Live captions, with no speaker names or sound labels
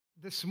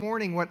This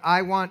morning, what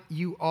I want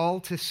you all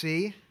to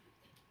see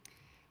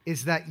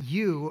is that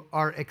you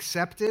are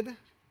accepted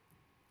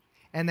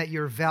and that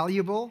you're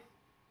valuable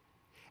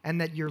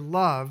and that you're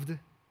loved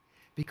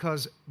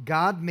because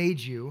God made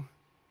you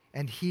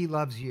and He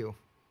loves you,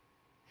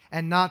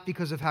 and not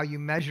because of how you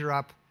measure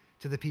up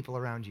to the people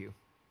around you.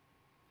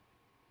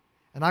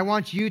 And I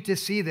want you to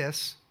see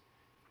this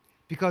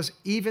because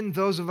even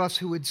those of us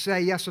who would say,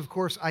 yes, of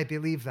course, I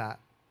believe that,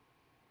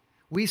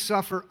 we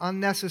suffer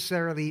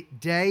unnecessarily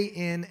day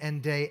in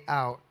and day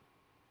out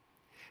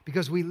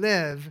because we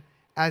live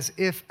as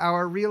if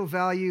our real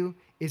value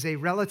is a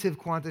relative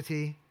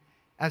quantity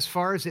as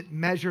far as it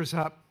measures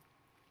up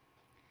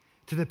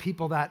to the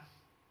people that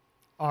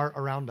are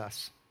around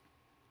us.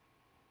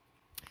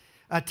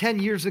 10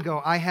 years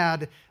ago, I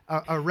had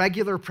a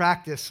regular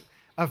practice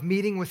of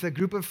meeting with a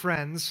group of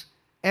friends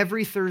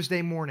every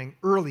Thursday morning,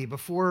 early,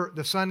 before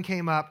the sun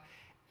came up,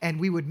 and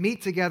we would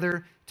meet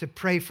together to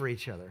pray for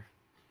each other.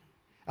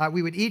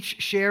 We would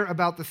each share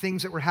about the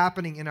things that were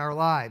happening in our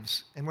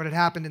lives and what had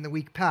happened in the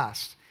week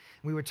past.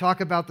 We would talk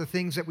about the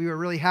things that we were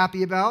really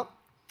happy about,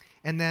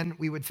 and then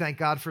we would thank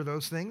God for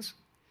those things.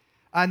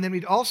 And then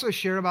we'd also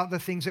share about the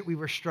things that we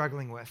were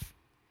struggling with.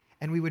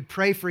 And we would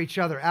pray for each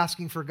other,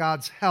 asking for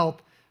God's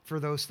help for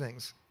those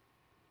things.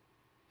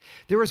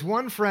 There was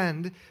one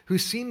friend who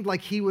seemed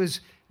like he was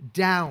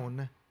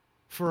down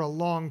for a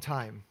long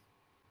time.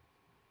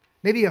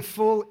 Maybe a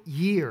full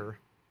year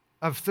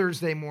of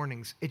Thursday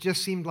mornings. It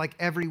just seemed like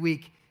every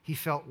week he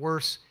felt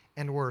worse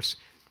and worse.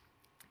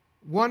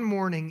 One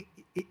morning,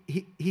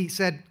 he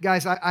said,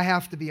 guys, I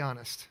have to be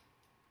honest.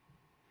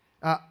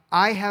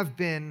 I have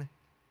been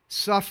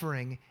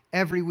suffering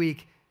every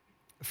week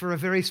for a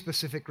very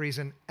specific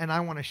reason, and I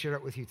want to share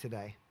it with you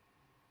today.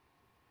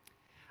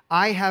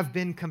 I have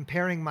been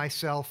comparing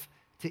myself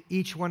to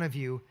each one of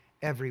you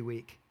every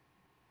week,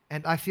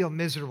 and I feel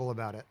miserable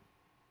about it.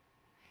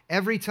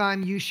 Every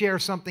time you share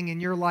something in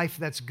your life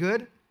that's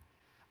good,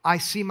 I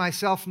see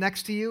myself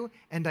next to you,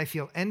 and I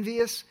feel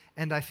envious,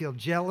 and I feel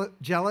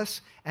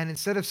jealous, and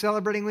instead of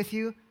celebrating with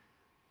you,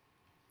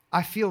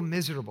 I feel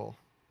miserable.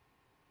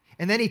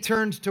 And then he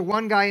turned to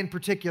one guy in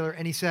particular,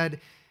 and he said,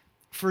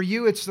 for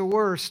you, it's the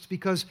worst,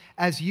 because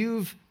as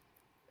you've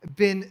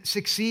been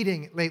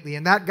succeeding lately,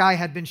 and that guy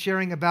had been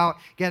sharing about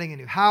getting a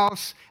new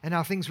house, and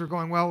how things were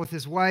going well with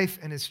his wife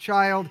and his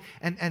child,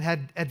 and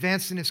had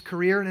advanced in his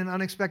career in an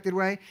unexpected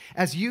way.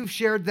 As you've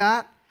shared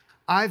that,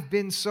 I've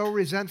been so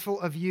resentful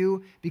of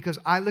you because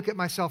I look at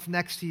myself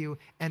next to you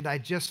and I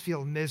just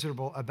feel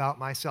miserable about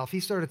myself. He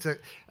started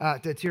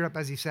to tear up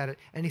as he said it,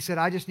 and he said,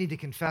 I just need to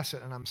confess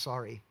it, and I'm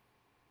sorry.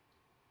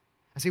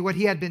 And see, what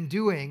he had been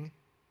doing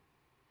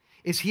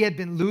is he had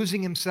been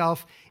losing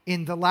himself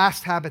in the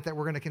last habit that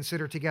we're going to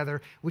consider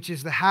together, which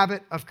is the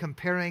habit of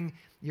comparing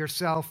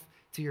yourself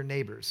to your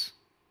neighbors.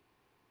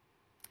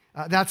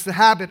 That's the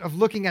habit of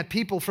looking at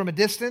people from a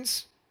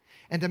distance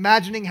and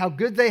imagining how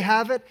good they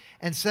have it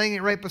and saying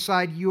it right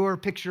beside your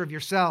picture of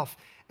yourself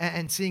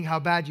and seeing how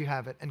bad you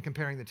have it and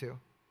comparing the two.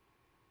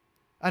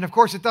 And of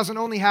course, it doesn't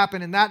only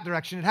happen in that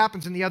direction, it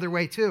happens in the other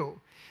way too.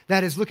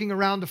 That is looking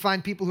around to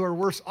find people who are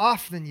worse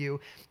off than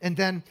you and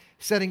then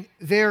setting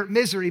their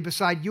misery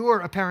beside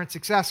your apparent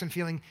success and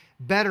feeling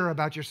better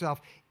about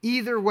yourself.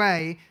 Either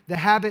way, the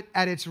habit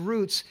at its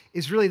roots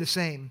is really the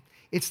same.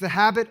 It's the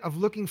habit of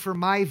looking for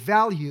my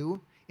value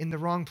in the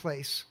wrong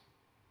place.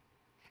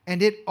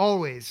 And it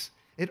always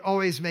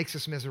makes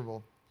us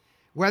miserable.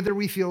 Whether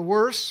we feel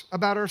worse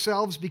about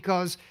ourselves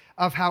because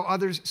of how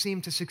others seem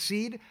to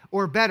succeed,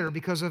 or better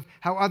because of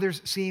how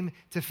others seem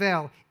to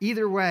fail.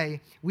 Either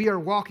way, we are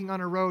walking on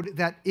a road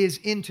that is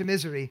into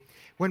misery.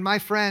 When my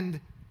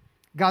friend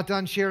got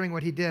done sharing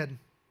what he did,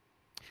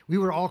 we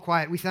were all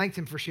quiet. We thanked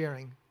him for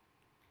sharing.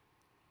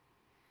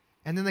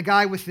 And then the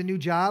guy with the new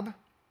job,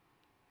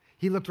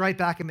 he looked right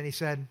back at him and he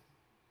said,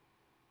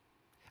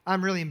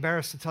 I'm really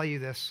embarrassed to tell you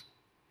this.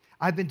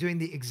 I've been doing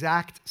the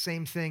exact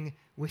same thing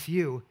with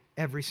you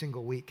every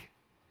single week.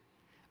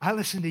 I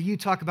listen to you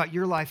talk about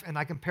your life and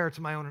I compare it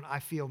to my own and I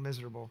feel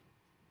miserable.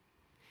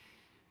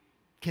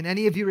 Can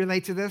any of you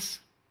relate to this?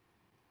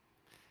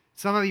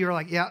 Some of you are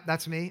like, yeah,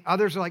 that's me.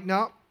 Others are like,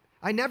 no,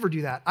 I never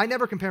do that. I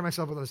never compare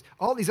myself with others.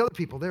 All these other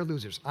people, they're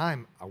losers.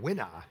 I'm a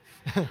winner.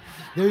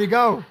 There you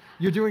go.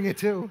 You're doing it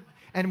too.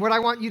 And what I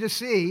want you to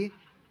see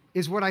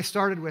is what I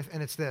started with,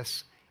 and it's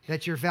this,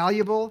 that you're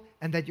valuable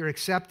and that you're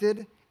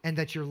accepted and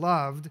that you're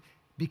loved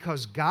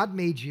because God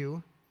made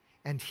you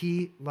and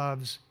He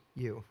loves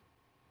you.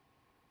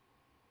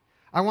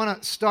 I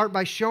want to start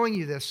by showing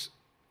you this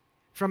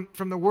from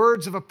the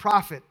words of a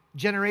prophet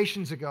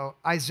generations ago,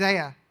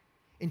 Isaiah.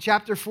 In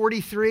chapter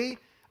 43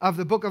 of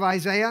the book of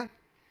Isaiah,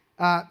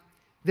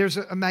 there's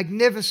a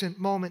magnificent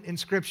moment in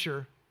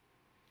Scripture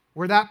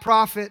where that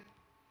prophet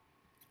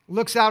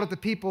looks out at the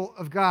people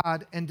of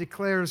God and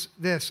declares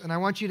this. And I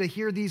want you to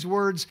hear these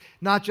words,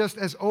 not just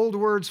as old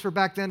words for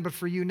back then, but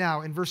for you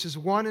now. In verses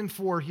 1 and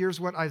 4, here's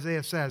what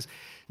Isaiah says.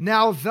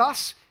 Now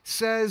thus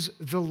says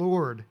the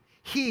Lord,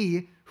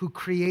 He who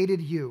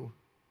created you,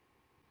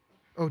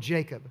 O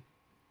Jacob,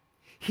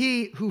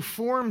 He who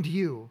formed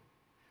you,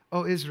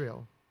 O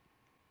Israel.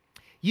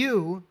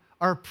 You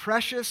are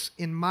precious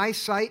in my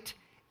sight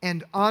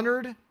and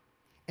honored,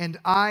 and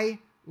I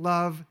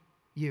love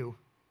you.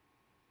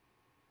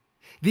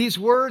 These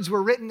words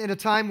were written at a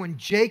time when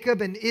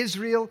Jacob and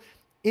Israel,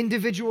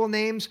 individual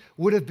names,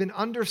 would have been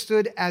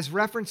understood as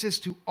references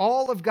to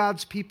all of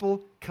God's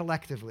people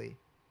collectively.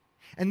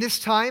 And this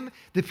time,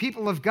 the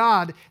people of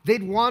God,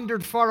 they'd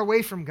wandered far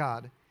away from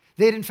God.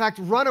 They'd in fact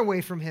run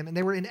away from him, and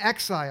they were in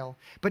exile.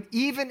 But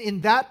even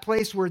in that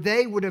place where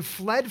they would have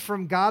fled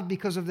from God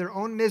because of their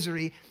own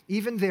misery,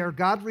 even there,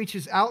 God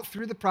reaches out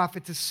through the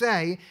prophet to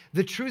say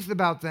the truth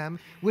about them,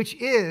 which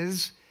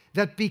is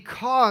that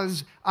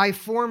because I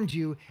formed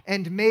you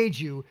and made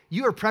you,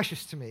 you are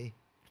precious to me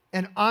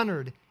and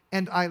honored,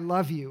 and I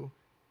love you.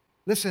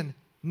 Listen,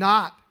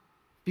 not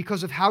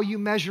because of how you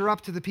measure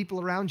up to the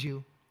people around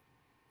you,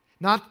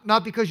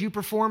 not because you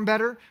perform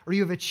better or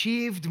you have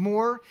achieved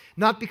more,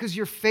 not because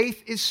your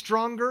faith is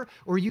stronger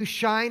or you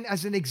shine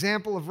as an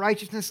example of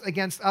righteousness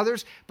against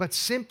others, but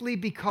simply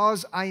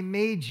because I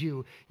made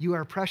you. You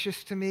are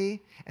precious to me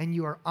and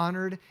you are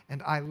honored,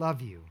 and I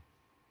love you.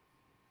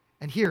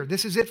 And here,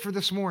 this is it for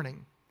this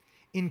morning.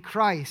 In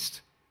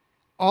Christ,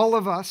 all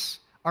of us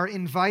are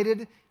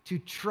invited to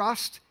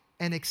trust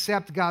and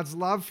accept God's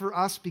love for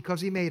us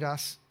because he made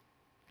us,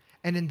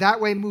 and in that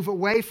way move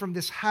away from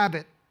this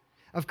habit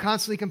of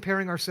constantly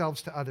comparing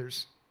ourselves to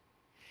others.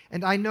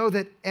 And I know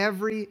that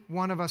every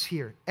one of us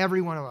here,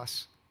 every one of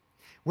us,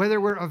 whether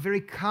we're a very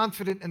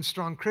confident and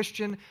strong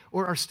Christian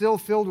or are still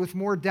filled with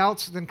more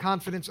doubts than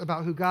confidence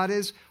about who God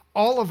is,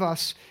 all of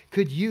us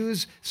could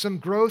use some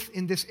growth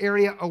in this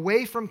area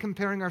away from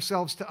comparing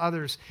ourselves to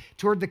others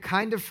toward the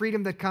kind of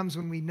freedom that comes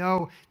when we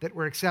know that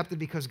we're accepted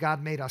because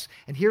God made us.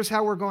 And here's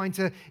how we're going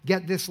to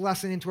get this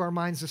lesson into our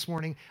minds this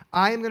morning.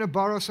 I am going to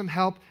borrow some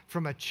help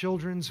from a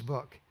children's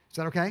book. Is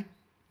that okay?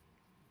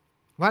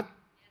 What?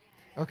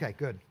 Okay,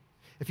 good.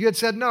 If you had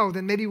said no,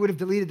 then maybe you would have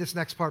deleted this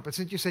next part. But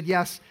since you said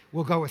yes,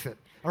 we'll go with it.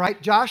 All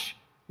right, Josh,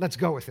 let's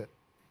go with it.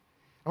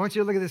 I want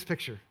you to look at this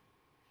picture.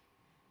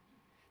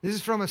 This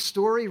is from a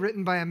story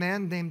written by a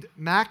man named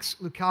Max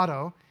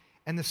Lucado,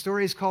 and the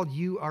story is called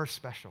You Are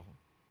Special.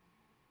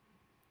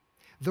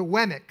 The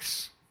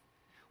Wemmicks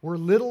were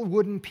little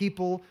wooden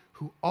people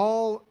who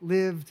all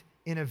lived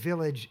in a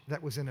village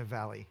that was in a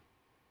valley.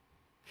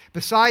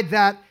 Beside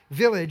that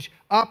village,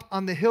 up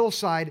on the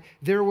hillside,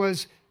 there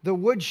was the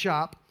wood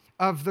shop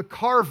of the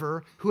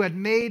carver who had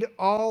made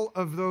all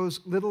of those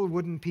little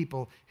wooden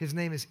people. His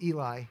name is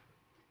Eli.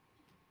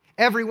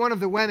 Every one of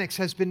the Wemmicks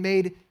has been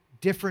made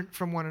different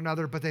from one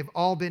another, but they've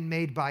all been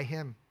made by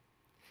him.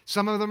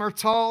 Some of them are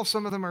tall,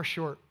 some of them are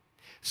short.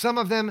 Some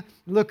of them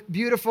look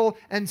beautiful,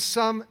 and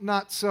some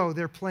not so.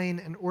 They're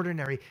plain and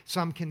ordinary.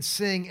 Some can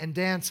sing and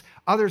dance.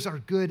 Others are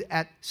good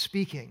at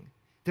speaking.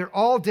 They're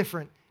all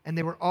different, and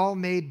they were all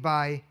made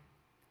by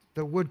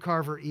the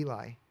woodcarver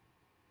Eli.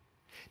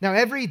 Now,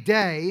 every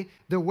day,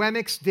 the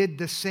Wemmicks did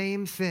the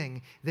same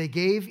thing. They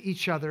gave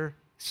each other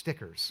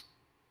stickers.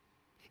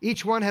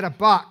 Each one had a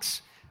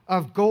box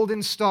of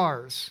golden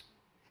stars,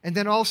 and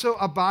then also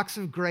a box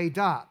of gray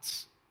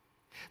dots.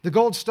 The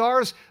gold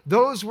stars,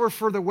 those were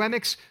for the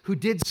Wemmicks who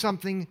did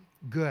something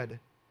good.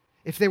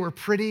 If they were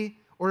pretty,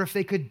 or if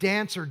they could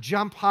dance or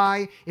jump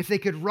high, if they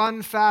could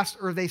run fast,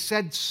 or they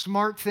said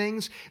smart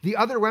things, the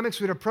other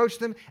Wemmicks would approach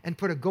them and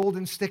put a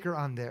golden sticker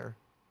on there.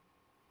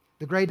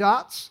 The gray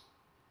dots,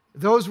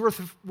 those were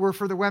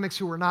for the Wemmicks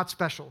who were not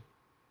special.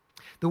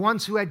 The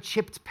ones who had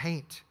chipped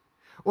paint,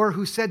 or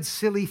who said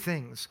silly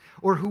things,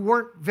 or who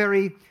weren't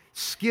very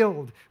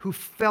skilled, who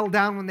fell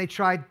down when they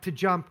tried to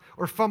jump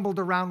or fumbled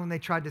around when they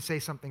tried to say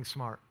something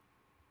smart.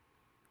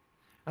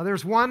 Now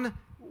there's one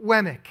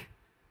Wemmick.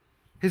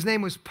 His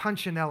name was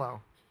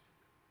Punchinello.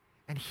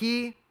 And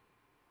he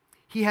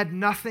had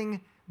nothing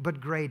but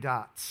gray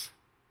dots.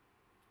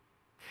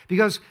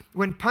 Because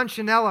when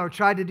Punchinello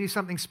tried to do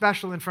something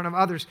special in front of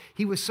others,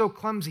 he was so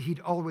clumsy he'd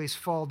always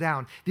fall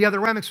down. The other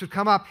Wemmicks would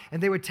come up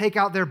and they would take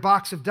out their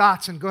box of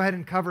dots and go ahead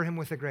and cover him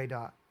with a gray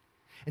dot.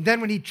 And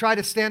then when he'd try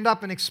to stand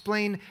up and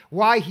explain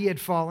why he had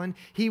fallen,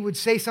 he would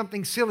say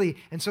something silly,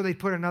 and so they'd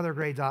put another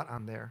gray dot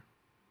on there.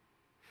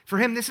 For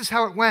him, this is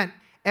how it went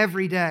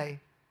every day.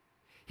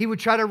 He would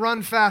try to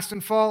run fast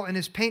and fall, and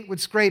his paint would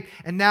scrape,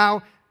 and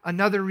now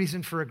another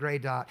reason for a gray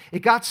dot.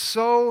 It got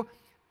so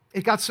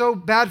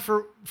bad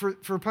for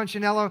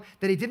Punchinello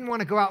that he didn't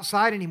want to go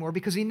outside anymore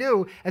because he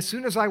knew as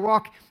soon as I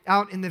walk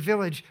out in the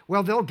village,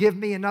 well, they'll give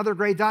me another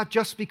gray dot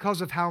just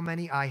because of how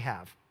many I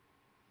have.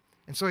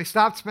 And so he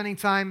stopped spending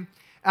time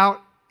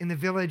out in the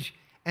village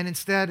and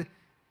instead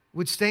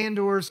would stay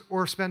indoors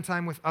or spend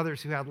time with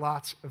others who had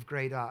lots of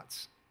gray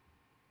dots.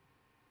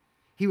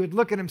 He would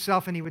look at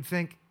himself and he would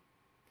think,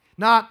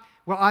 not,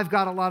 well, I've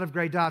got a lot of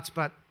gray dots,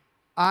 but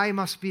I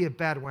must be a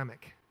bad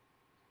Wemmick.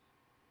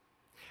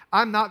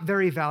 I'm not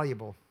very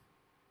valuable.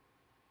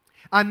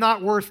 I'm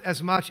not worth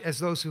as much as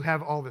those who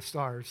have all the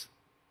stars.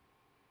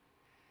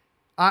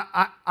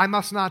 I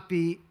must not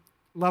be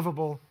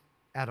lovable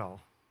at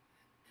all.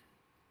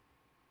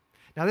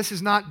 Now, this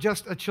is not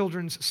just a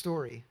children's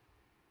story.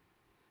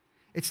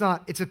 It's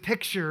not. It's a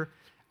picture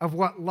of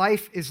what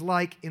life is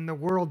like in the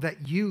world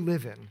that you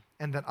live in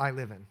and that I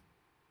live in.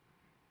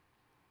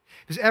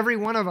 Because every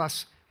one of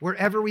us,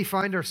 wherever we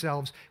find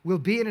ourselves, will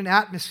be in an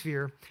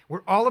atmosphere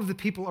where all of the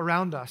people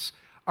around us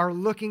are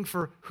looking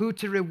for who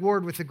to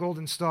reward with the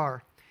golden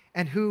star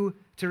and who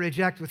to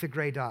reject with a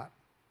gray dot.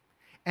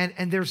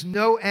 And there's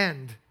no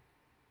end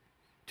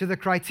to the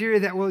criteria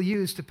that we'll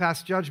use to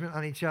pass judgment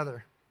on each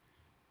other.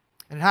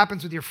 And it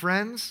happens with your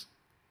friends.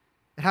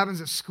 It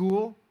happens at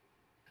school.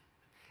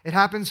 It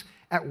happens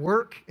at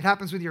work. It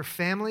happens with your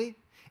family.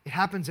 It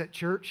happens at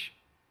church,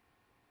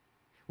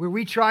 where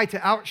we try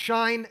to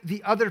outshine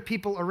the other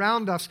people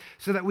around us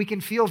so that we can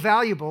feel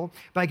valuable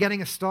by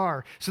getting a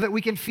star, so that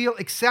we can feel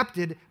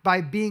accepted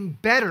by being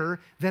better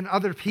than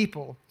other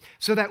people,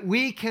 so that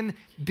we can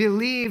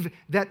believe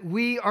that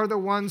we are the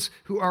ones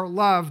who are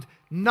loved,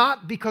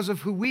 not because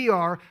of who we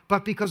are,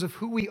 but because of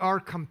who we are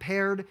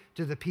compared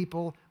to the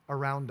people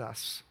around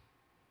us.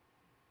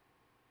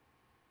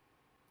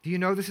 Do you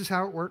know this is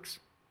how it works?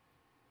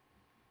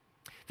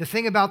 The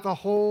thing about the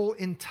whole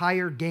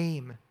entire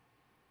game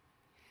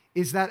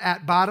is that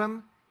at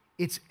bottom,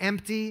 it's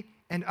empty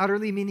and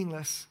utterly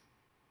meaningless.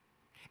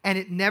 And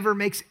it never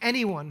makes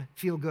anyone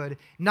feel good.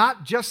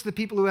 Not just the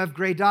people who have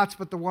gray dots,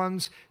 but the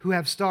ones who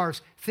have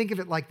stars. Think of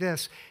it like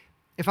this.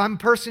 If I'm a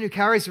person who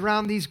carries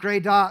around these gray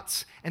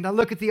dots and I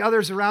look at the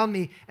others around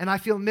me and I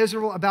feel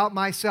miserable about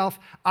myself,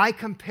 I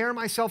compare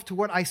myself to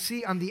what I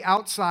see on the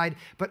outside,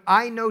 but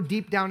I know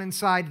deep down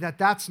inside that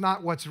that's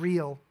not what's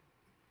real.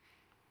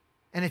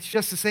 And it's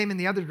just the same in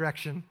the other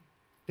direction.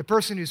 The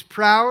person who's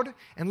proud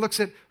and looks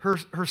at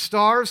her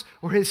stars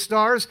or his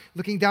stars,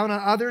 looking down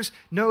on others,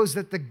 knows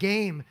that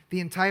the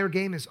entire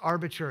game is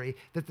arbitrary,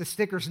 that the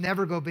stickers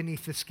never go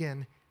beneath the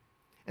skin,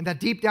 and that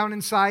deep down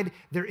inside,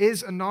 there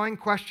is a gnawing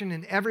question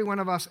in every one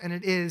of us, and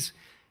it is,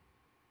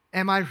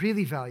 am I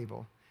really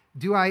valuable?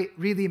 Do I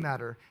really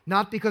matter?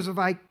 Not because of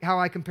how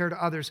I compare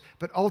to others,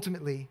 but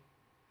ultimately,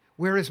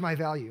 where is my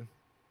value?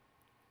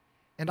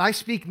 And I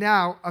speak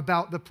now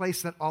about the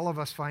place that all of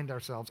us find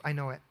ourselves. I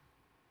know it.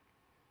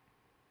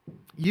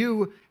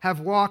 You have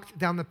walked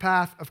down the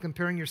path of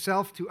comparing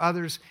yourself to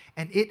others,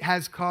 and it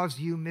has caused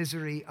you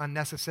misery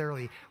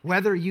unnecessarily.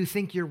 Whether you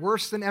think you're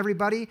worse than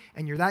everybody,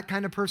 and you're that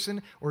kind of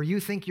person, or you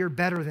think you're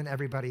better than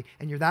everybody,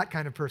 and you're that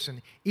kind of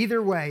person.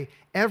 Either way,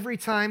 every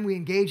time we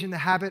engage in the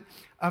habit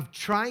of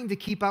trying to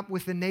keep up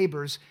with the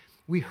neighbors,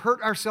 we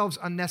hurt ourselves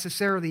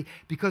unnecessarily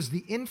because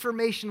the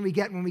information we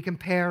get when we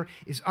compare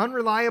is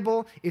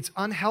unreliable, it's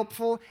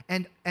unhelpful,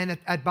 and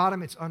at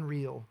bottom, it's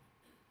unreal.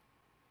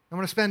 I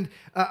want to spend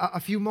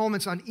a few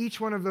moments on each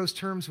one of those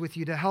terms with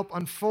you to help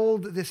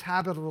unfold this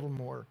habit a little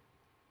more.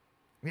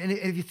 And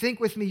if you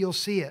think with me, you'll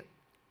see it.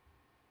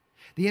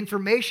 The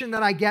information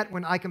that I get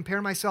when I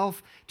compare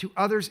myself to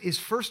others is,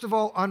 first of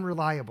all,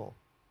 unreliable.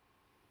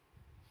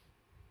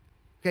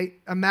 Okay,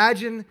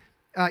 imagine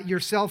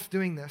yourself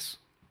doing this.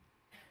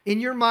 In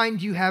your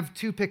mind, you have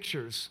two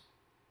pictures.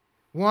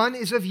 One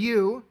is of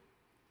you,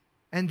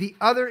 and the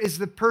other is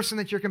the person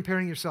that you're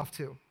comparing yourself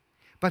to.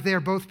 But they are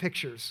both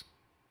pictures.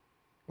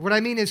 What I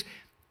mean is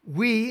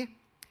we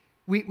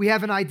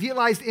have an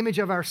idealized image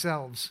of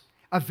ourselves,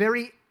 a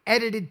very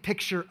edited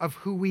picture of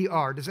who we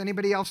are. Does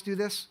anybody else do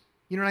this?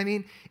 You know what I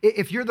mean?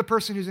 If you're the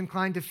person who's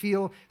inclined to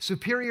feel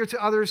superior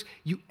to others,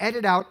 you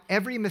edit out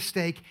every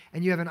mistake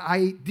and you have an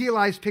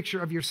idealized picture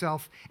of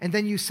yourself, and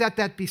then you set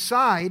that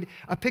beside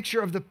a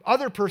picture of the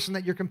other person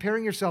that you're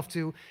comparing yourself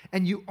to,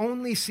 and you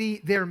only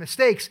see their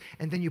mistakes,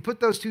 and then you put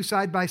those two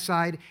side by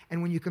side,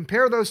 and when you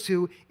compare those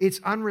two, it's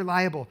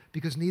unreliable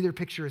because neither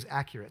picture is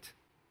accurate.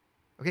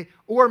 Okay?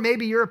 Or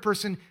maybe you're a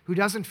person who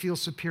doesn't feel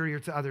superior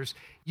to others.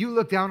 You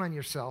look down on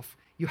yourself,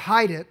 you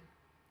hide it,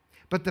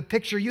 but the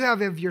picture you have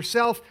of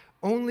yourself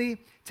only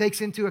takes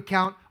into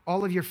account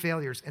all of your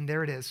failures, and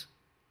there it is.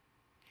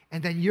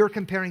 And then you're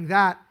comparing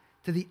that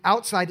to the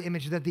outside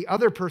image that the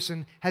other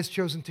person has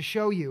chosen to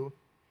show you,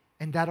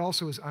 and that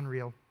also is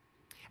unreal.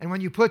 And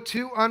when you put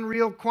two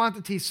unreal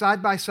quantities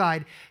side by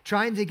side,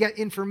 trying to get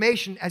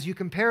information as you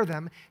compare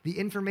them, the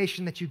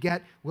information that you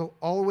get will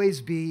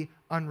always be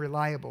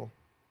unreliable.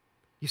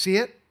 You see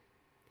it?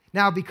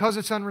 Now, because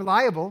it's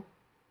unreliable,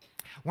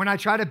 when I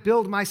try to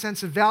build my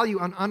sense of value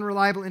on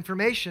unreliable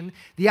information,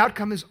 the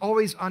outcome is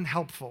always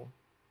unhelpful.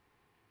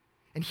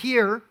 And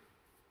here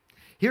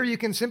you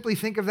can simply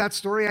think of that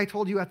story I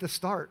told you at the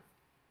start.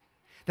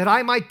 That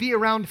I might be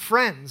around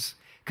friends,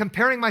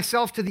 comparing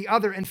myself to the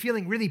other and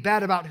feeling really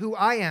bad about who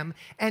I am,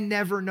 and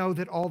never know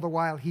that all the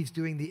while he's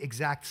doing the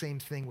exact same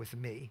thing with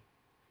me.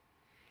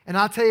 And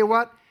I'll tell you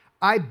what,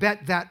 I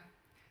bet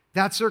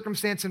that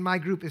circumstance in my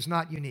group is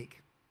not unique.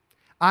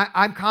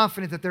 I'm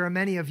confident that there are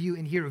many of you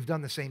in here who've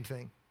done the same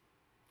thing.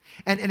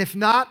 And if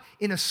not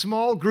in a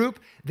small group,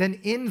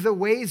 then in the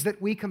ways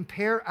that we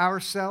compare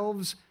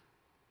ourselves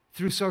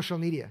through social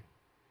media.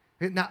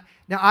 Now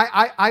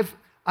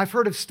I've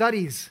heard of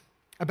studies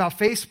about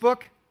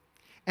Facebook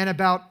and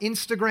about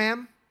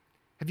Instagram.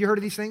 Have you heard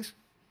of these things?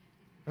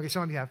 Okay,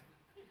 some of you have.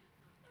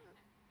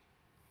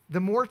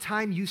 The more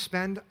time you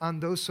spend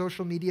on those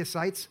social media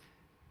sites,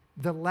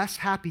 the less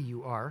happy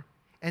you are,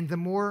 and the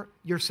more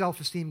your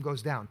self-esteem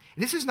goes down.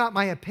 This is not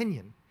my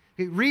opinion.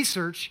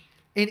 Research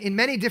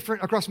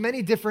across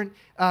many different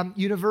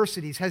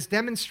universities has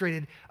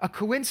demonstrated a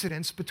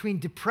coincidence between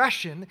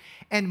depression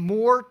and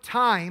more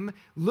time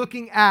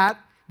looking at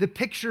the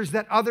pictures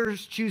that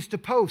others choose to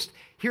post.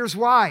 Here's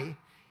why.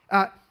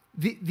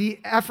 The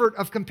effort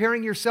of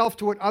comparing yourself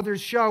to what others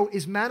show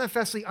is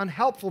manifestly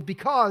unhelpful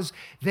because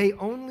they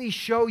only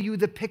show you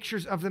the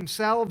pictures of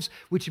themselves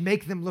which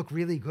make them look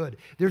really good.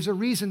 There's a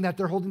reason that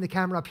they're holding the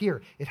camera up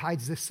here. It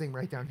hides this thing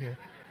right down here,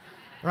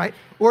 right?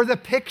 Or the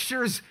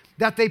pictures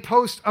that they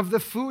post of the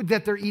food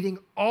that they're eating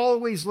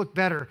always look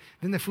better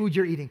than the food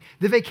you're eating.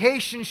 The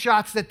vacation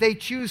shots that they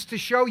choose to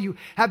show you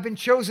have been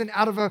chosen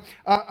out of a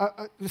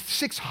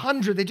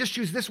 600. They just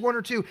choose this one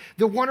or two,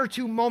 the one or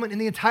two moment in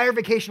the entire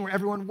vacation where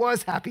everyone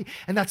was happy,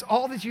 and that's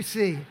all that you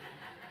see.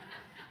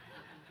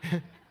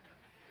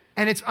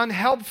 And it's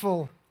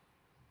unhelpful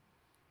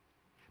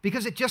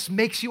because it just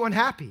makes you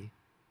unhappy.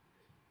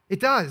 It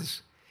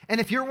does. And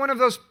if you're one of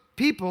those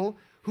people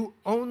who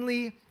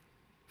only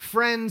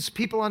friends,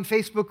 people on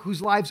Facebook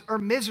whose lives are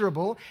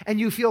miserable, and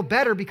you feel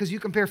better because you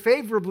compare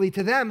favorably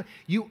to them,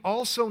 you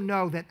also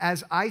know that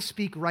as I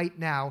speak right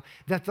now,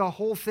 that the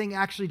whole thing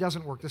actually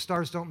doesn't work. The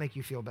stars don't make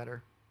you feel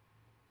better.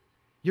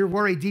 You're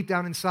worried deep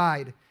down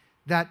inside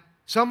that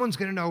someone's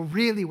going to know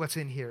really what's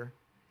in here,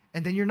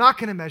 and then you're not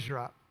going to measure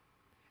up.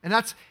 And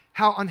that's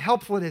how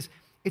unhelpful it is.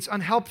 It's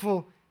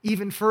unhelpful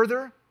even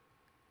further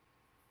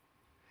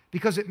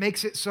because it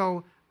makes it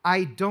so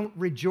I don't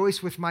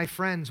rejoice with my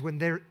friends when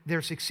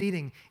they're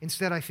succeeding.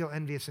 Instead, I feel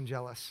envious and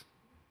jealous.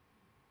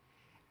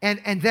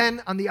 And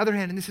then, on the other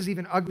hand, and this is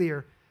even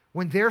uglier,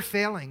 when they're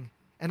failing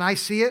and I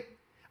see it,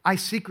 I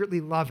secretly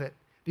love it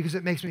because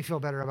it makes me feel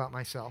better about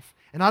myself.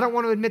 And I don't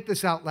want to admit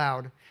this out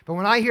loud, but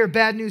when I hear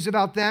bad news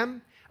about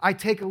them, I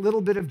take a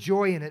little bit of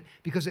joy in it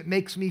because it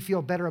makes me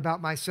feel better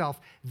about myself.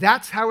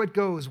 That's how it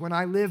goes when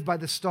I live by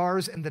the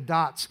stars and the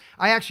dots.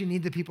 I actually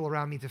need the people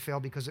around me to fail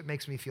because it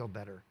makes me feel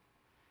better.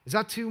 Is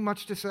that too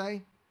much to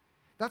say?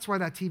 That's why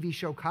that TV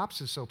show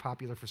Cops is so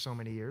popular for so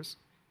many years.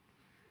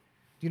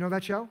 Do you know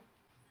that show?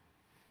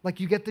 Like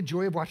you get the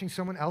joy of watching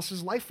someone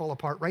else's life fall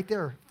apart right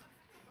there.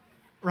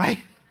 Right?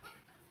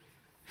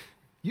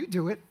 You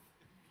do it.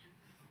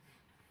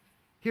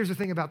 Here's the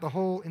thing about the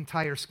whole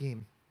entire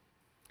scheme.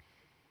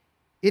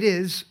 It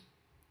is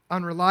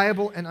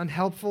unreliable and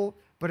unhelpful,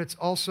 but it's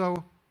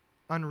also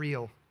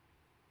unreal.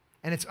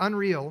 And it's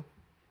unreal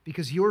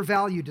because your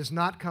value does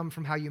not come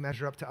from how you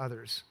measure up to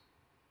others.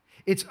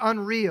 It's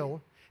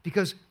unreal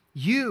because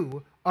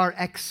you are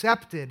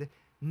accepted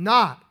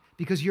not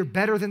because you're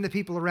better than the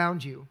people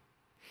around you.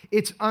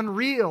 It's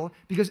unreal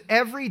because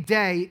every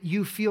day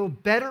you feel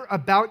better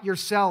about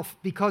yourself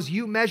because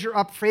you measure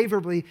up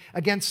favorably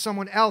against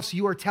someone else.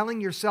 You are telling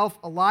yourself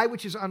a lie,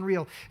 which is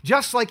unreal.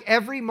 Just like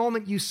every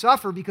moment you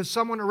suffer because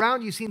someone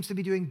around you seems to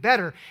be doing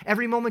better,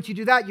 every moment you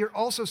do that, you're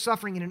also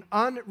suffering in an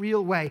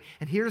unreal way.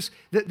 And here's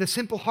the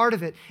simple heart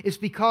of it. It's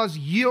because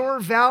your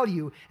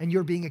value and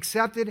your being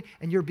accepted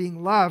and your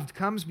being loved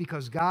comes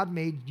because God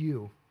made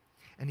you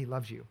and He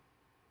loves you.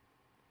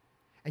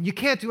 And you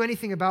can't do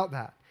anything about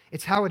that.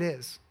 It's how it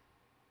is.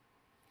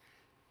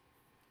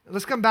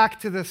 Let's come back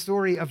to the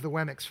story of the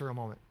Wemmicks for a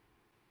moment.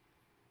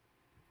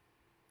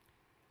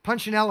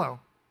 Punchinello,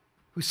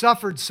 who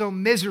suffered so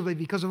miserably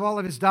because of all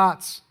of his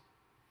dots.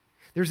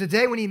 There's a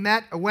day when he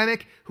met a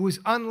Wemmick who was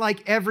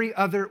unlike every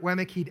other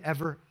Wemmick he'd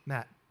ever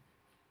met.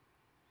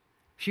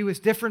 She was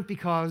different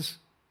because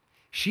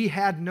she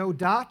had no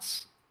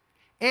dots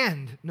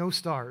and no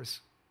stars.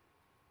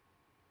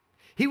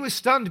 He was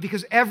stunned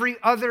because every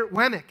other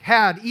Wemmick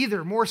had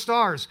either more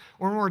stars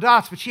or more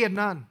dots, but she had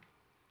none.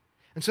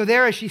 And so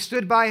there, as she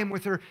stood by him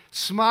with her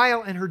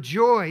smile and her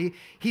joy,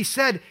 he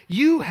said,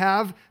 "You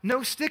have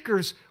no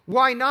stickers.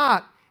 Why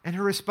not?" And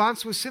her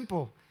response was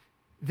simple: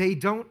 "They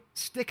don't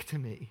stick to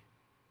me."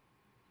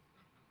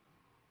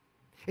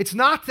 It's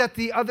not that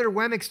the other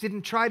Wemmicks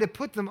didn't try to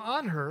put them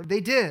on her.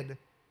 They did.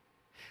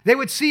 They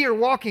would see her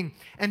walking,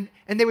 and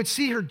they would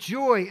see her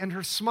joy and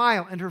her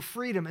smile and her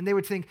freedom, and they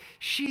would think,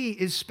 she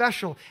is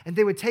special. And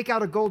they would take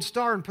out a gold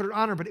star and put it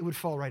on her, but it would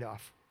fall right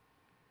off.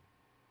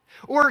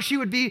 Or she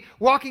would be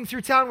walking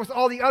through town with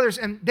all the others,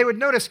 and they would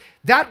notice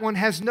that one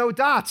has no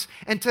dots.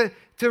 And to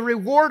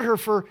reward her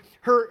for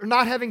her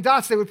not having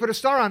dots, they would put a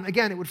star on.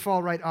 Again, it would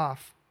fall right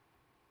off.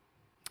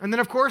 And then,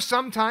 of course,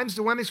 sometimes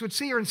the Wemmicks would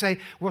see her and say,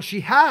 well,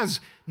 she has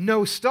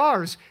no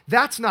stars.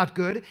 That's not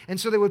good. And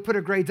so they would put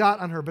a gray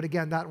dot on her. But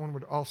again, that one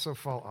would also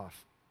fall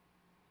off.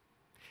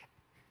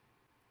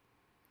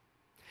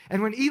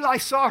 And when Eli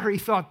saw her, he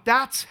thought,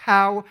 that's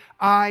how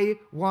I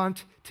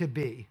want to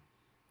be.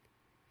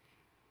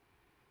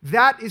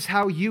 That is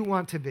how you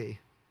want to be.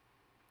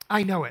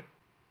 I know it.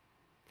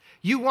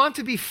 You want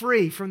to be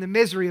free from the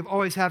misery of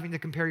always having to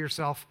compare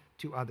yourself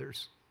to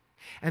others.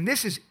 And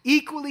this is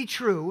equally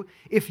true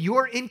if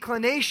your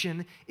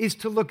inclination is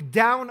to look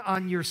down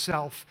on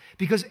yourself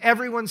because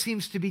everyone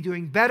seems to be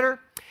doing better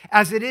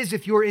as it is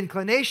if your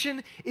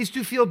inclination is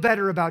to feel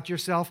better about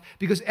yourself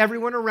because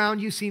everyone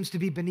around you seems to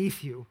be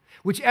beneath you.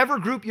 Whichever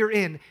group you're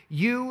in,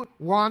 you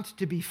want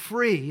to be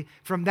free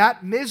from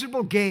that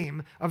miserable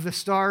game of the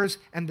stars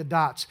and the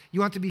dots. You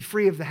want to be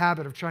free of the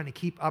habit of trying to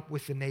keep up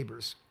with the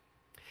neighbors.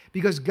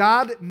 Because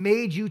God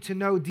made you to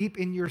know deep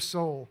in your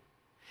soul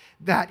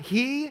that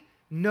He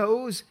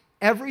knows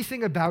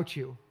everything about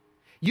you.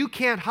 You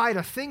can't hide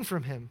a thing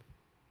from Him.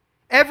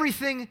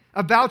 Everything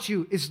about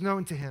you is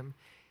known to Him.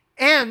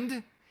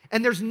 And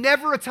there's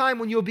never a time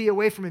when you'll be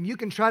away from Him. You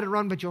can try to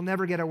run, but you'll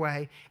never get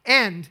away.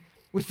 And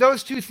with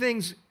those two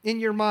things in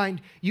your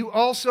mind, you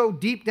also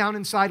deep down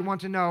inside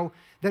want to know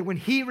that when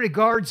He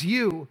regards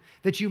you,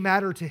 that you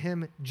matter to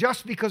Him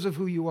just because of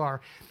who you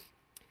are.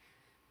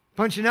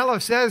 Punchinello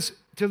says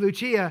to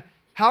Lucia,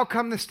 how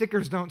come the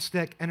stickers don't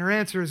stick? And her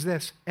answer is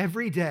this: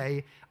 every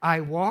day I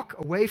walk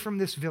away from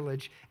this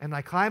village and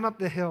I climb up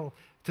the hill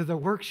to the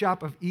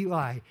workshop of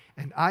Eli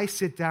and I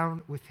sit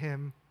down with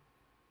him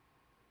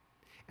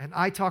and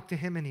I talk to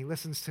him and he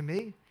listens to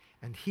me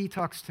and he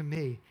talks to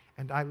me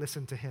and I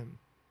listen to him.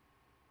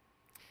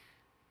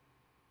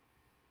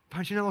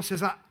 Punchinello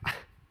says,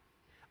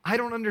 I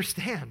don't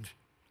understand.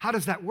 How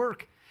does that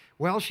work?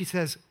 Well, she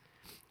says,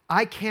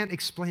 I can't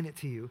explain it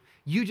to you.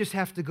 You just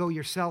have to go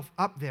yourself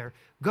up there.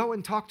 Go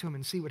and talk to him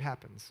and see what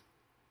happens.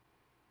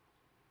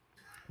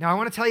 Now, I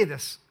want to tell you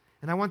this,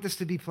 and I want this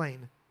to be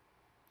plain.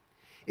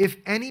 If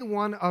any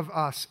one of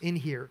us in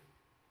here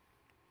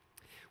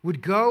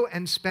would go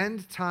and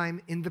spend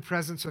time in the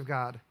presence of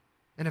God,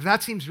 and if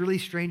that seems really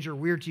strange or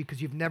weird to you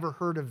because you've never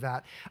heard of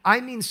that,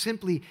 I mean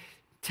simply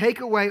take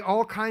away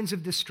all kinds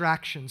of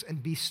distractions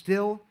and be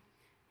still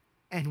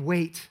and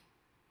wait.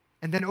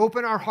 And then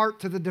open our heart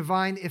to the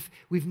divine. If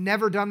we've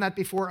never done that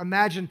before,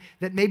 imagine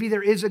that maybe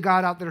there is a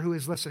God out there who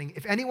is listening.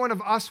 If any one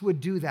of us would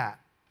do that,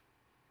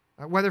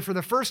 whether for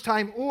the first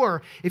time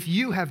or if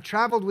you have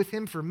traveled with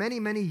him for many,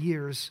 many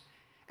years,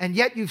 and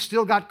yet you've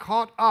still got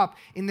caught up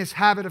in this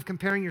habit of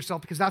comparing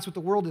yourself because that's what the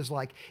world is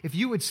like. If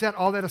you would set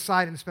all that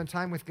aside and spend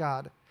time with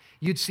God,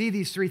 you'd see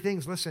these three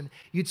things. Listen,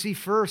 you'd see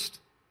first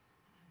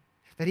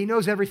that he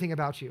knows everything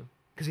about you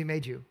because he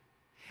made you.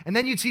 And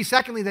then you'd see,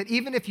 secondly, that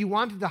even if you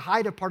wanted to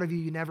hide a part of you,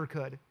 you never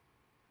could.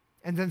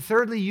 And then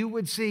thirdly, you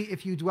would see,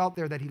 if you dwelt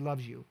there, that he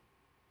loves you.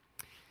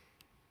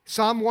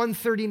 Psalm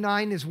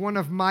 139 is one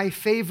of my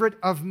favorite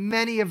of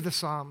many of the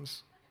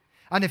Psalms.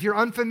 And if you're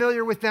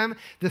unfamiliar with them,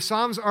 the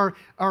Psalms are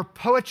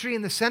poetry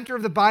in the center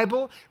of the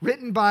Bible,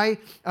 written by,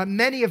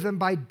 many of them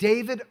by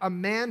David, a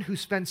man who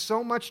spent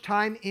so much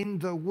time in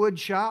the wood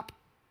shop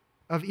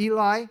of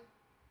Eli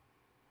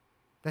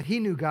that he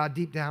knew God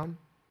deep down.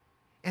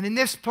 And in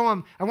this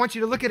poem, I want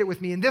you to look at it with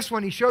me. In this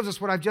one, he shows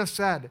us what I've just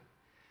said,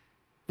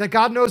 that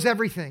God knows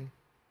everything,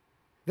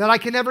 that I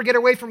can never get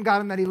away from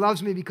God, and that he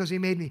loves me because he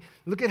made me.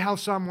 Look at how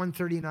Psalm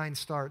 139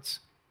 starts.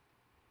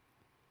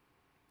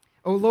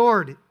 O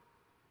Lord,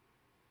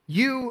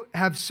 you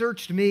have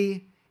searched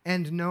me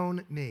and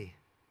known me.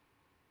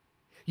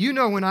 You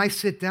know when I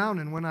sit down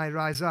and when I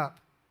rise up.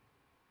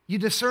 You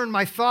discern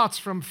my thoughts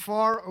from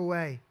far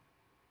away.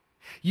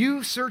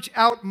 You search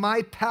out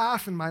my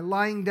path and my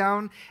lying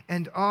down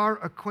and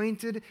are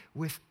acquainted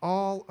with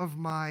all of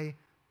my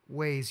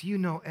ways. You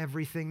know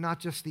everything, not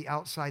just the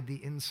outside,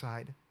 the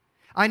inside.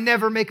 I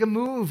never make a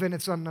move and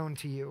it's unknown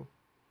to you.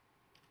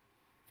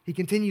 He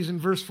continues in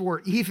verse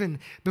 4, even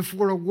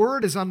before a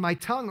word is on my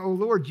tongue, O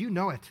Lord, you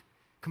know it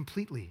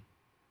completely.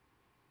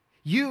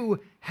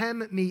 You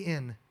hem me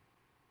in,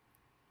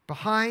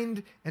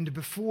 behind and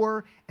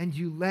before, and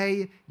you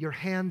lay your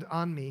hand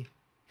on me.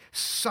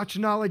 Such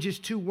knowledge is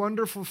too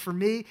wonderful for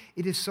me.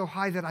 It is so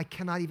high that I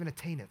cannot even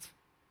attain it.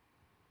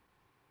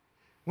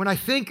 When I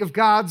think of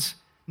God's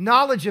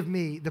knowledge of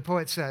me, the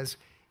poet says,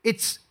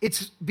 it's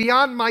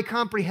beyond my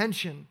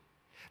comprehension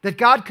that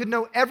God could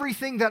know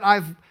everything that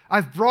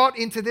I've brought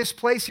into this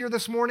place here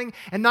this morning,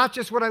 and not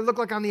just what I look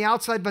like on the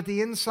outside, but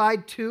the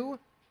inside too.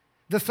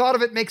 The thought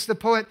of it makes the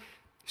poet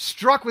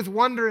struck with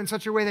wonder in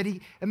such a way that he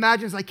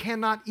imagines I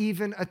cannot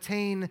even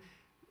attain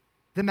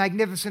the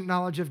magnificent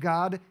knowledge of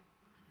God.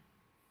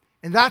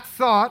 And that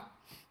thought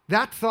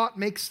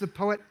makes the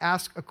poet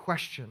ask a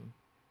question.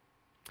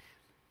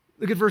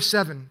 Look at verse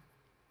 7.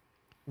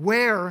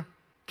 Where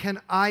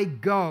can I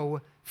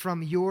go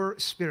from your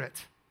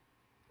spirit?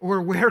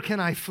 Or where can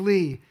I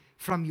flee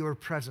from your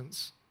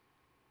presence?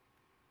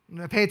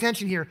 Now pay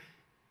attention here.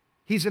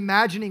 He's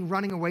imagining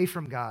running away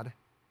from God,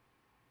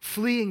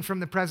 fleeing from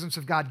the presence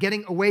of God,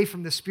 getting away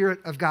from the Spirit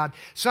of God.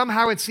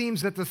 Somehow it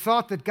seems that the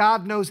thought that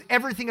God knows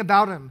everything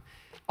about him,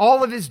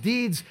 all of his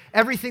deeds,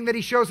 everything that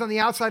he shows on the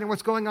outside and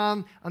what's going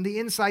on the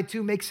inside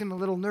too, makes him a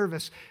little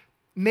nervous.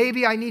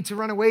 Maybe I need to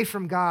run away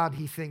from God,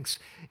 he thinks.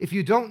 If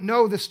you don't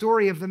know the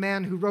story of the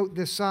man who wrote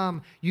this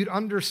psalm, you'd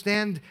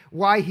understand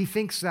why he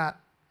thinks that.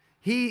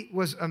 He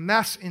was a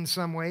mess in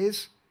some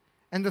ways,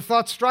 and the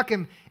thought struck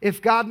him,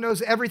 if God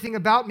knows everything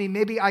about me,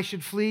 maybe I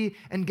should flee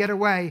and get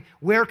away.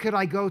 Where could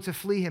I go to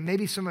flee him?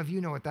 Maybe some of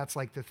you know what that's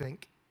like to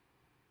think.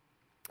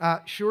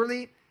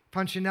 Surely,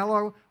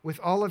 Punchinello, with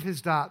all of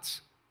his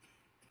dots,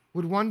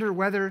 would wonder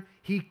whether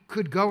he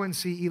could go and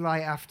see Eli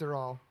after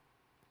all.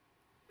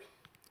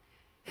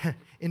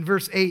 In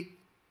verse 8,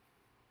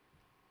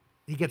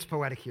 he gets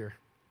poetic here.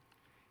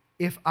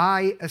 If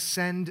I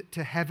ascend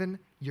to heaven,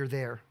 you're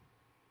there.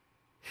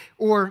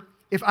 Or,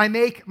 if I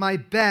make my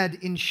bed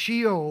in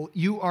Sheol,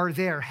 you are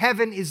there.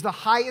 Heaven is the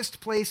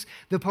highest place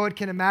the poet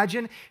can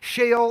imagine.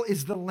 Sheol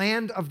is the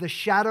land of the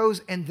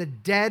shadows and the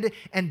dead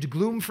and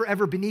gloom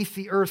forever beneath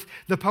the earth.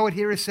 The poet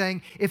here is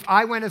saying, if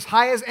I went as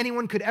high as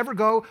anyone could ever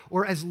go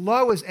or as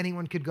low as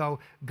anyone could go,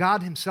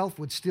 God himself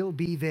would still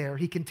be there.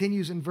 He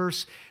continues in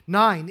verse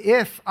 9,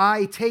 if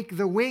I take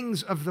the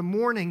wings of the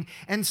morning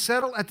and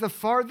settle at the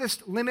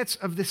farthest limits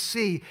of the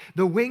sea.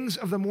 The wings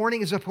of the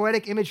morning is a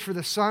poetic image for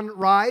the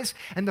sunrise,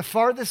 and the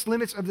farthest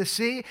limits of the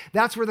sea,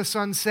 that's where the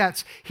sun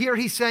sets. Here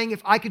he's saying,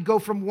 if I could go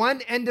from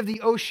one end of the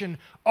ocean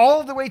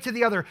all the way to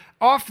the other,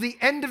 off the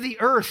end of the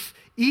earth,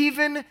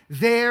 even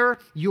there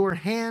your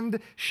hand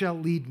shall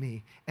lead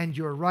me, and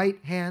your right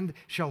hand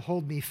shall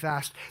hold me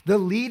fast. The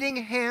leading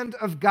hand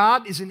of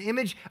God is an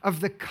image of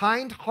the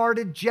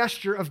kind-hearted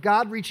gesture of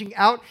God reaching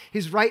out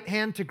his right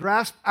hand to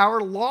grasp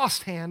our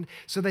lost hand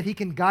so that he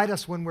can guide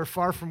us when we're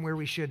far from where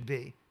we should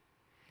be.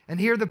 And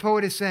here the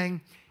poet is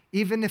saying,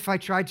 even if I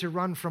tried to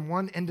run from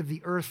one end of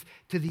the earth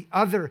to the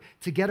other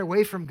to get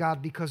away from God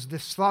because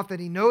this thought that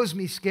he knows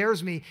me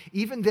scares me,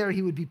 even there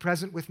he would be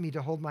present with me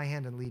to hold my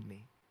hand and lead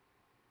me.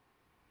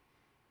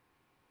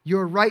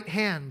 Your right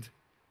hand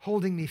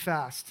holding me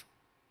fast.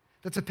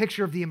 That's a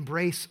picture of the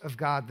embrace of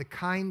God, the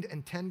kind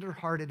and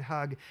tender-hearted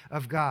hug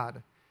of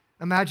God.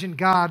 Imagine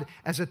God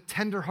as a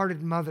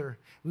tender-hearted mother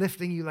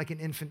lifting you like an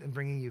infant and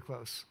bringing you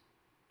close.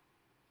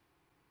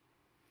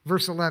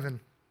 Verse 11.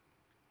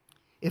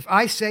 If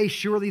I say,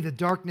 surely the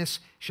darkness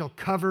shall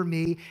cover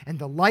me, and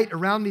the light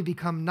around me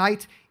become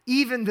night,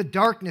 even the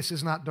darkness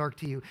is not dark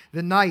to you.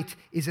 The night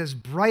is as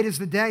bright as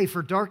the day,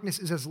 for darkness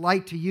is as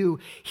light to you.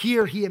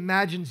 Here he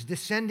imagines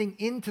descending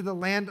into the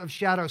land of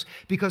shadows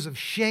because of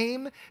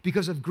shame,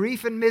 because of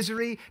grief and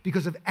misery,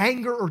 because of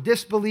anger or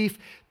disbelief,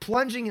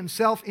 plunging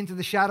himself into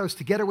the shadows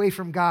to get away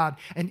from God.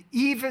 And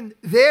even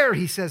there,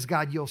 he says,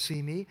 God, you'll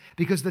see me,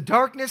 because the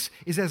darkness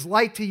is as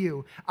light to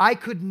you. I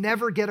could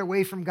never get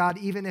away from God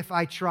even if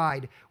I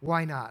tried.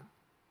 Why not?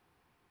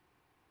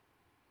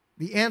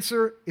 The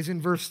answer is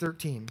in verse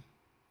 13.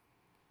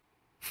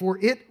 For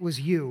it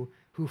was you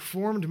who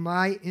formed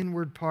my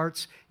inward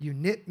parts. You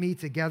knit me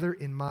together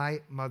in my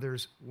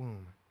mother's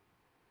womb.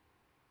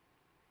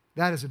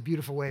 That is a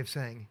beautiful way of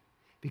saying,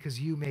 because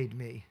you made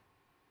me.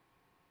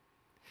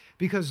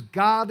 Because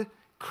God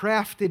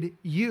crafted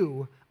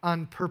you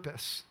on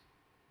purpose.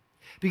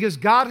 Because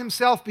God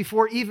himself,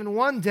 before even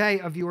one day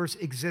of yours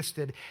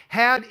existed,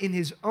 had in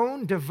his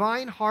own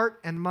divine heart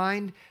and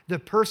mind the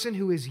person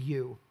who is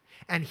you.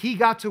 And he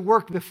got to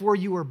work before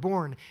you were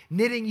born,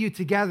 knitting you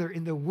together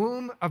in the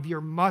womb of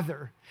your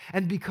mother.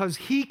 And because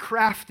he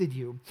crafted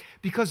you,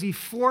 because he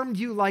formed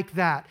you like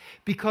that,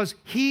 because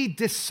he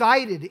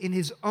decided in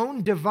his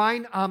own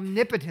divine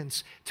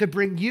omnipotence to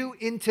bring you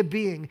into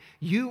being,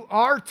 you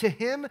are to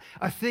him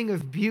a thing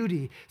of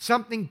beauty,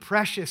 something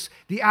precious,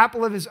 the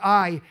apple of his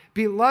eye,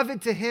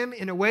 beloved to him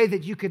in a way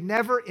that you could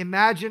never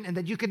imagine and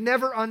that you could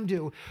never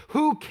undo.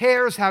 Who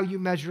cares how you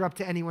measure up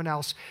to anyone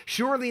else?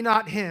 Surely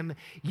not him.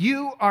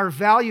 You are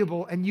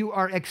valuable and you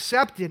are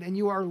accepted and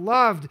you are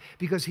loved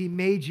because he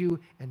made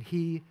you and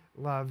he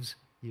loves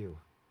you.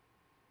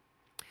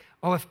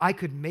 Oh, if I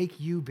could make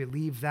you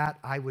believe that,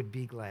 I would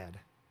be glad.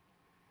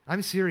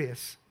 I'm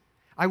serious.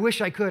 I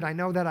wish I could. I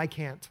know that I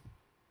can't.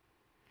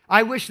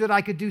 I wish that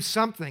I could do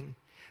something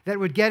that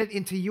would get it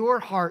into your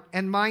heart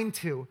and mine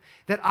too,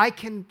 that I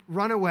can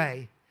run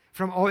away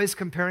from always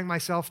comparing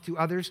myself to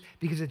others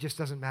because it just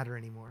doesn't matter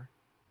anymore.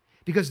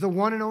 Because the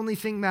one and only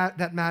thing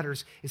that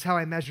matters is how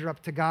I measure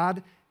up to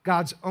God,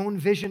 God's own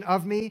vision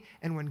of me,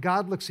 and when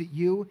God looks at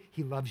you,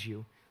 he loves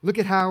you. Look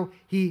at how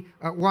he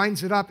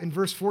winds it up in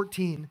verse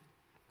 14.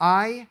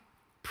 I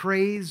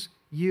praise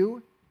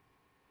you,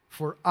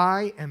 for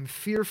I am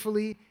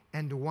fearfully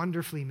and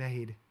wonderfully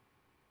made.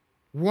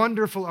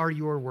 Wonderful are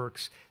your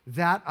works.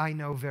 That I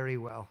know very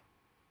well.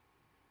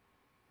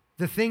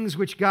 The things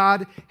which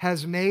God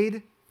has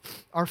made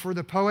are for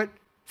the poet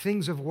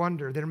things of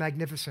wonder. They're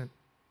magnificent.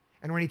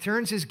 And when he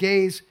turns his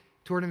gaze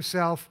toward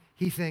himself,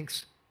 he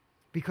thinks,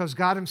 because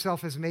God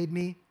himself has made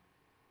me,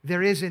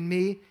 there is in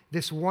me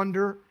this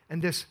wonder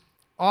and this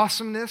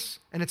awesomeness,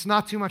 and it's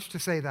not too much to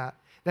say that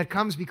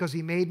comes because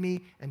he made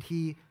me and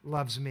he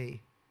loves me.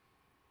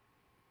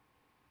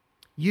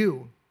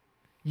 You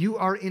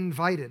are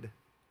invited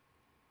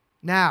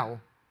now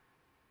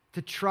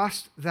to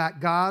trust that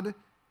God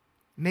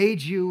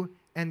made you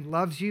and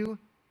loves you,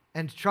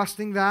 and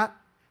trusting that,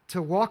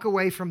 to walk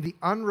away from the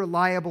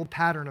unreliable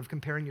pattern of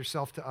comparing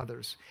yourself to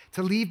others,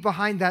 to leave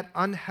behind that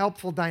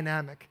unhelpful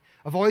dynamic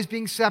of always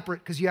being separate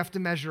because you have to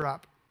measure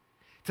up,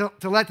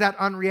 to let that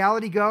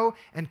unreality go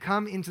and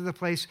come into the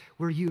place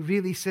where you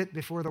really sit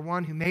before the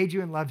one who made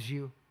you and loves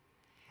you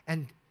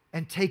and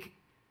take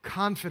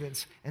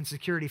confidence and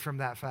security from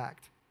that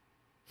fact.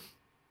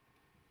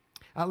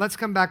 Let's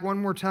come back one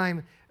more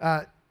time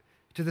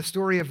to the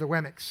story of the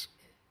Wemmicks.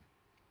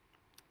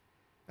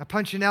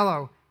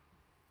 Punchinello,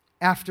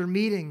 after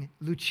meeting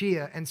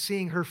Lucia and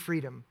seeing her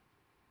freedom,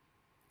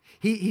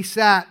 he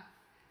sat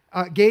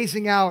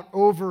gazing out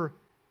over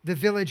the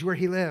village where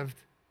he lived,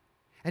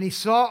 and he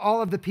saw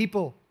all of the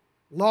people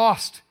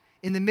lost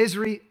in the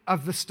misery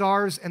of the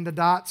stars and the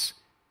dots.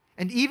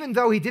 And even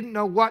though he didn't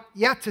know what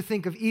yet to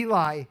think of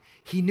Eli,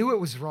 he knew it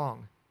was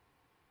wrong.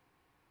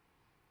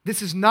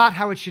 This is not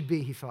how it should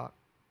be, he thought.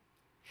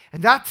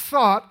 And that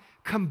thought,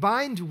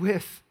 combined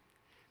with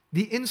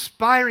the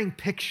inspiring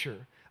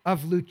picture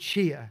of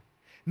Lucia,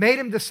 made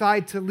him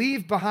decide to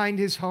leave behind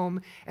his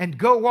home and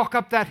go walk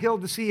up that hill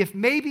to see if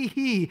maybe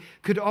he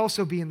could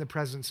also be in the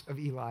presence of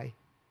Eli. And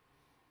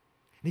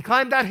he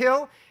climbed that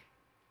hill,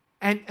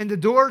 and the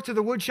door to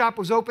the wood shop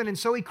was open, and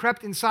so he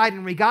crept inside.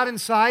 And when he got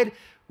inside,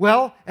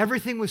 well,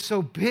 everything was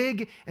so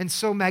big and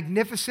so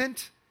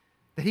magnificent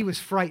that he was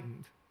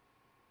frightened.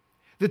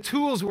 The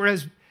tools were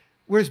as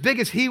big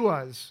as he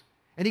was.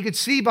 And he could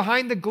see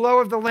behind the glow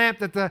of the lamp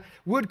that the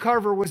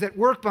woodcarver was at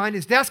work behind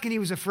his desk, and he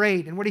was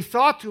afraid. And what he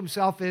thought to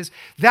himself is,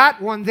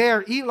 that one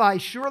there, Eli,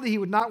 surely he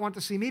would not want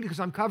to see me because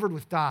I'm covered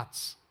with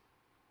dots.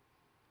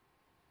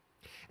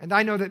 And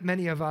I know that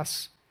many of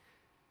us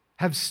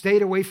have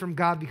stayed away from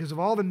God because of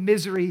all the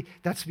misery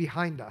that's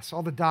behind us,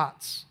 all the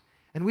dots.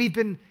 And we've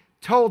been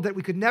told that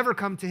we could never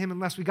come to him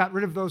unless we got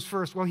rid of those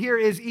first. Well, here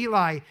is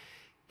Eli.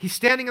 He's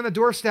standing on the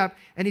doorstep,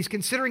 and he's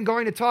considering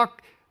going to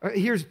talk.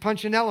 Here's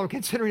Punchinello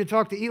considering to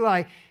talk to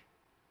Eli.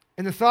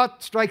 And the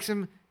thought strikes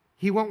him,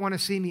 he won't want to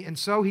see me. And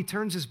so he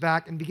turns his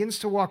back and begins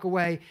to walk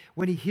away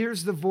when he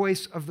hears the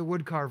voice of the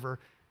woodcarver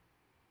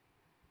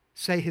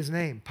say his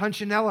name,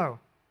 Punchinello.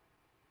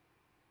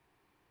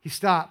 He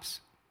stops.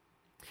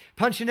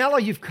 Punchinello,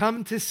 you've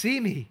come to see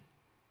me.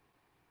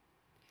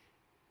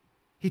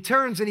 He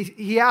turns and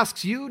he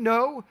asks, you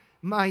know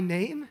my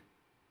name?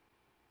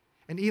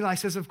 And Eli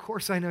says, of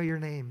course I know your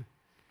name.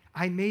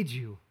 I made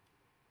you.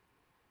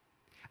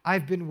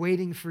 I've been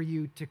waiting for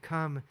you to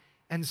come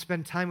and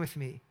spend time with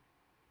me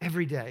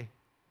every day.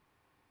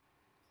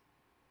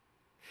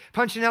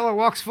 Punchinello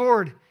walks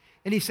forward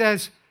and he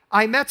says,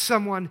 I met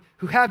someone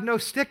who had no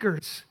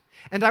stickers,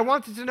 and I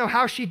wanted to know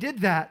how she did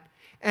that.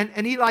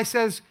 And Eli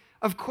says,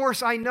 of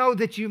course I know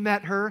that you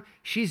met her.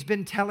 She's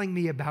been telling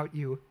me about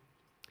you.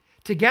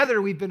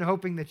 Together we've been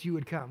hoping that you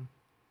would come.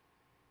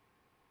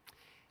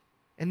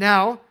 And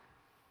now,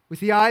 with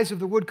the eyes of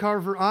the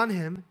woodcarver on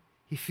him,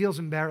 he feels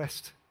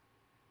embarrassed.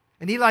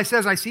 And Eli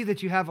says, I see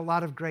that you have a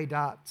lot of gray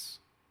dots.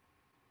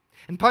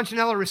 And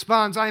Punchinello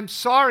responds, I am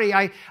sorry,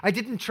 I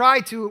didn't try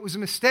to, it was a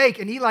mistake.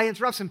 And Eli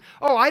interrupts him,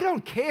 oh, I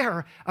don't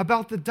care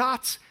about the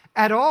dots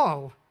at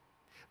all.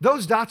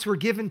 Those dots were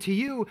given to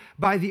you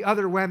by the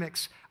other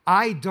Wemmicks.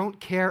 I don't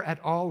care at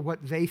all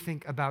what they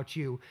think about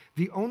you.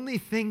 The only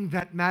thing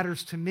that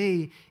matters to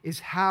me is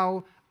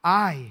how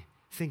I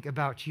think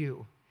about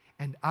you.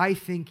 And I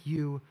think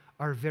you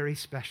are very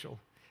special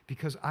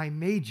because I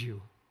made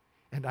you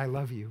and I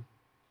love you.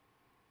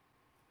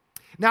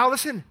 Now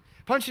listen,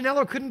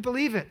 Punchinello couldn't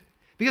believe it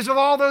because of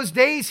all those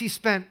days he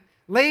spent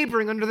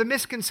laboring under the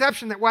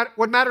misconception that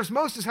what matters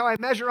most is how I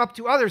measure up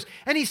to others.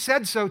 And he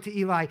said so to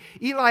Eli.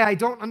 Eli, I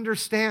don't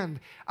understand.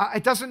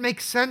 It doesn't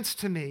make sense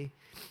to me.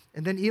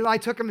 And then Eli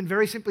took him and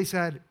very simply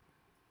said,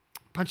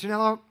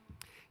 Punchinello,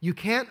 you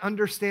can't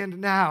understand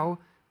now,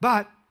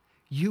 but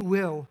you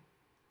will.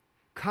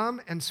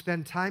 Come and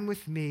spend time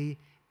with me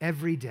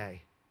every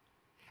day.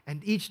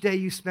 And each day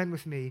you spend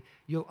with me,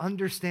 you'll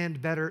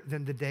understand better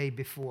than the day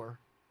before.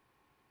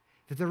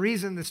 That the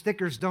reason the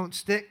stickers don't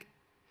stick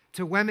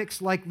to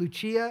Wemmicks like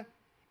Lucia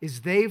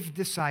is they've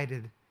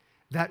decided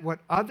that what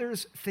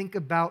others think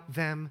about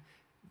them,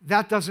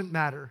 that doesn't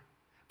matter.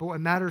 But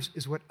what matters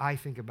is what I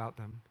think about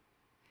them.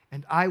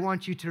 And I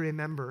want you to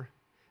remember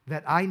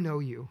that I know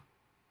you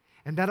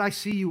and that I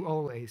see you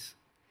always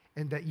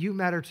and that you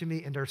matter to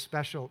me and are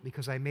special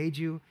because I made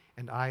you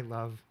and I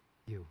love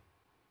you.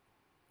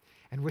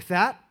 And with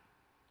that,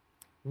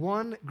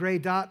 one gray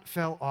dot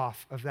fell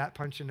off of that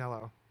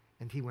Punchinello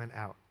and he went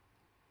out.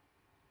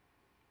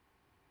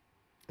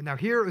 And now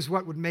here is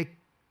what would make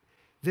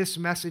this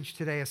message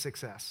today a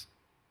success.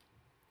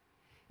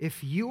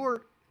 If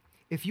your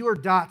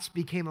dots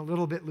became a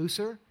little bit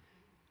looser,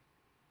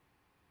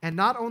 and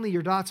not only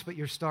your dots, but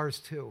your stars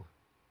too.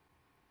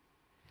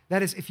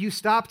 That is, if you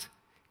stopped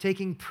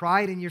taking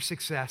pride in your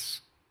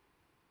success,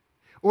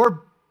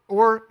 or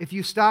if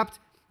you stopped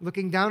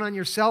looking down on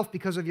yourself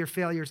because of your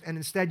failures, and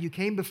instead you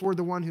came before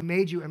the one who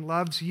made you and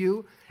loves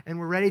you, and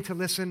were ready to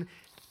listen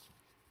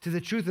to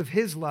the truth of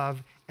his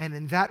love, and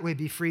in that way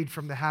be freed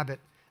from the habit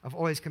of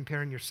always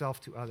comparing yourself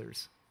to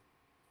others.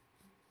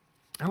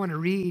 I want to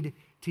read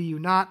to you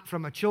not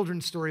from a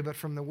children's story, but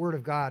from the Word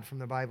of God, from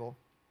the Bible.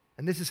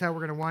 And this is how we're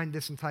going to wind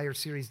this entire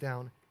series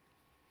down.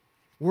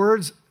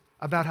 Words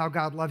about how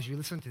God loves you.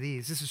 Listen to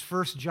these. This is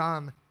 1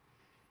 John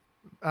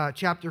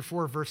chapter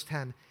 4, verse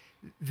 10.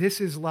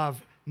 This is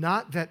love,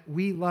 not that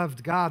we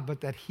loved God, but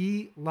that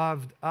he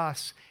loved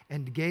us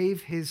and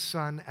gave his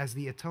Son as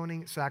the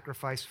atoning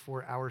sacrifice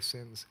for our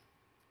sins.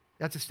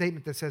 That's a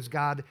statement that says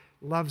God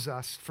loves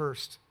us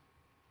first.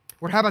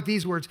 Or how about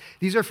these words?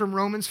 These are from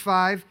Romans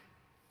 5,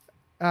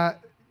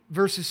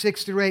 verses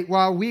 6 through 8.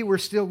 While we were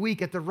still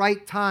weak, at the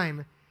right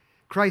time,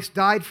 Christ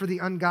died for the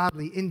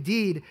ungodly.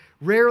 Indeed,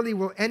 rarely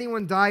will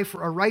anyone die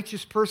for a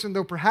righteous person,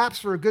 though perhaps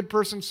for a good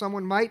person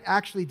someone might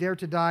actually dare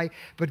to die.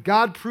 But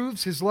God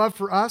proves his love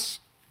for us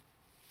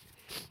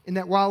in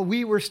that while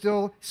we were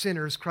still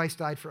sinners, Christ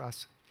died for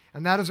us.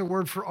 And that is a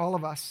word for all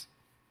of us.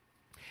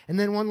 And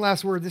then one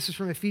last word. This is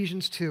from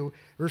Ephesians 2,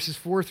 verses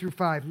 4 through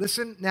 5.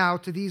 Listen now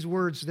to these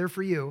words. They're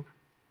for you.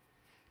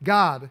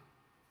 God,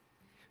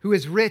 who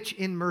is rich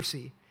in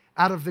mercy,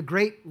 out of the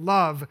great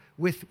love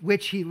with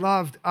which he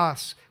loved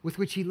us, with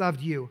which he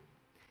loved you,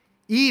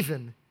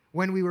 even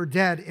when we were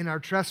dead in our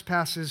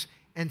trespasses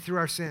and through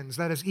our sins,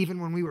 that is,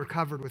 even when we were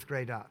covered with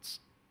gray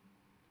dots,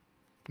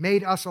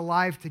 made us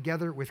alive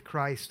together with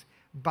Christ.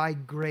 By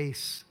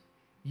grace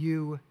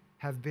you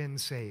have been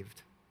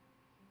saved.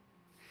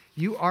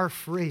 You are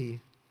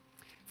free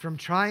from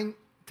trying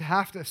to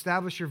have to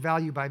establish your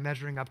value by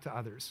measuring up to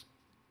others.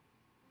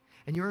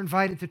 And you're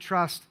invited to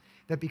trust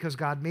that because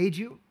God made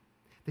you,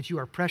 that you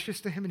are precious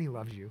to him and he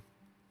loves you.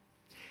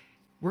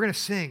 We're going to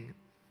sing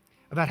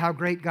about how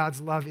great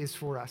God's love is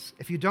for us.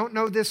 If you don't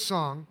know this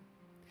song,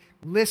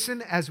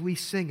 listen as we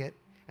sing it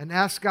and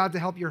ask God to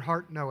help your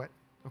heart know it,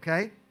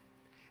 okay?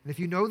 And if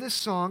you know this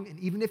song, and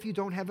even if you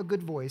don't have a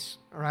good voice,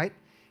 all right,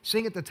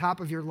 sing at the top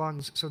of your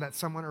lungs so that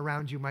someone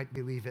around you might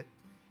believe it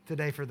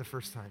today for the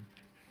first time.